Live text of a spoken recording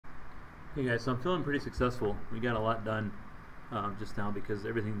Hey guys, so I'm feeling pretty successful. We got a lot done just now because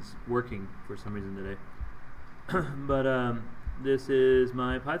everything's working for some reason today. But this is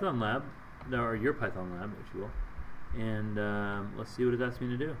my Python lab, or your Python lab, if you will. And let's see what it asks me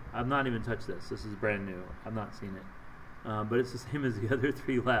to do. I've not even touched this. This is brand new. I've not seen it. But it's the same as the other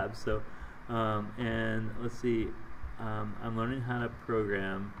three labs. So, and let's see. I'm learning how to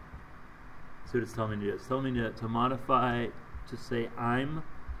program. See what it's telling me to do. It's telling me to modify to say I'm.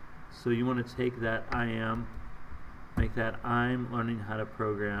 So you want to take that I am, make that I'm learning how to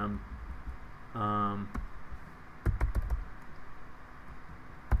program.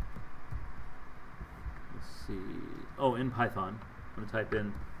 Let's see. Oh, in Python. I'm going to type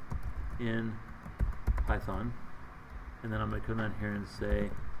in Python, and then I'm going to come down here and say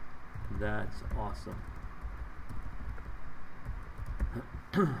that's awesome.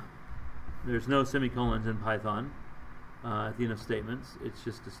 There's no semicolons in Python at the end of statements. It's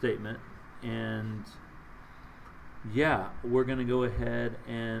just a statement. And yeah, we're going to go ahead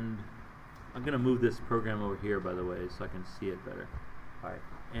and I'm going to move this program over here, by the way, so I can see it better. Alright,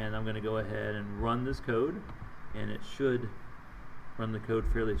 and I'm going to go ahead and run this code, and it should run the code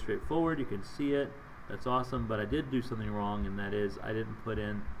fairly straightforward. You can see it. That's awesome, but I did do something wrong, and that is I didn't put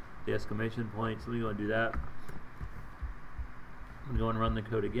in the exclamation point. So let me go and do that. I'm going to go and run the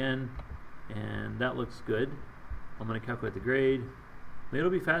code again, and that looks good. I'm going to calculate the grade. Maybe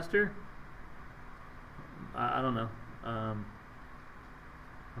it'll be faster. I don't know. I'm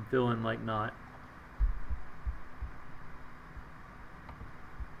feeling like not.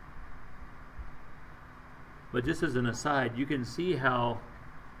 But just as an aside, you can see how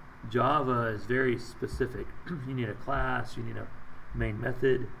Java is very specific. You need a class, you need a main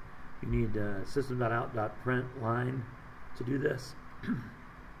method, you need system.out.println line to do this.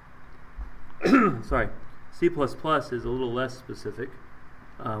 Sorry. C++ is a little less specific.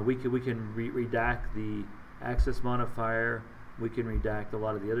 We can redact the access modifier. We can redact a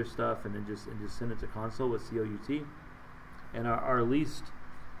lot of the other stuff, and then just send it to console with COUT. And our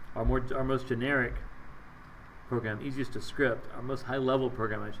most generic program, easiest to script, our most high-level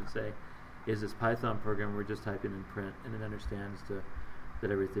program, I should say, is this Python program. We're just typing in print, and it understands that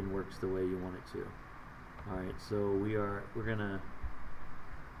everything works the way you want it to. All right, so we're gonna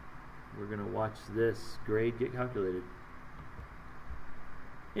watch this grade get calculated.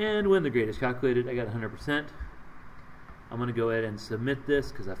 And when the grade is calculated, I got 100%. I'm going to go ahead and submit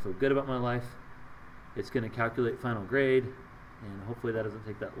this because I feel good about my life. It's going to calculate final grade, and hopefully that doesn't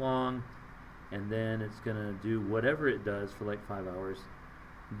take that long. And then it's going to do whatever it does for like 5 hours.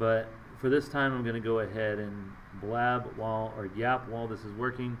 But for this time, I'm going to go ahead and yap while this is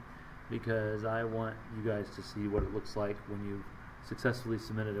working, because I want you guys to see what it looks like when you successfully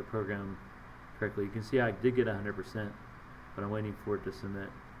submitted a program correctly. You can see I did get 100%, but I'm waiting for it to submit.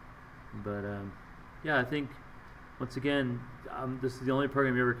 But yeah, I think once again, this is the only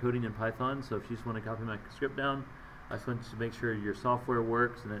program you're ever coding in Python. So if you just want to copy my script down, I just want to make sure your software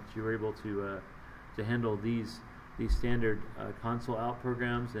works and that you're able to handle these standard console out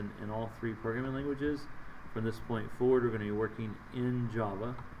programs in all three programming languages. From this point forward, we're going to be working in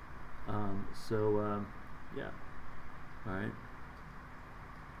Java. Yeah. All right.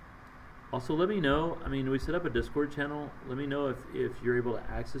 Also, let me know, we set up a Discord channel. Let me know if you're able to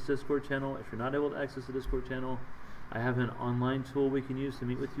access Discord channel. If you're not able to access the Discord channel, I have an online tool we can use to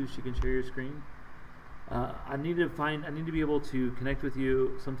meet with you so you can share your screen. I need to be able to connect with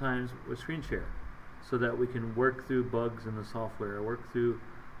you sometimes with screen share so that we can work through bugs in the software, or work through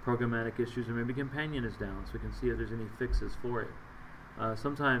programmatic issues, or maybe Companion is down so we can see if there's any fixes for it.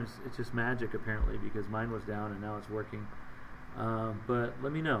 Sometimes it's just magic, apparently, because mine was down and now it's working. But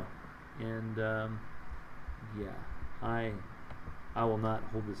let me know. And yeah, I will not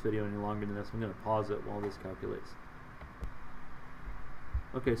hold this video any longer than this. I'm going to pause it while this calculates.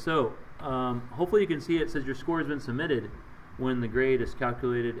 Okay, so hopefully you can see it says your score has been submitted when the grade is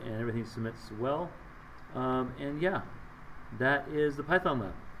calculated and everything submits well. And yeah, that is the Python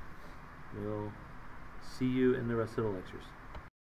lab. We'll see you in the rest of the lectures.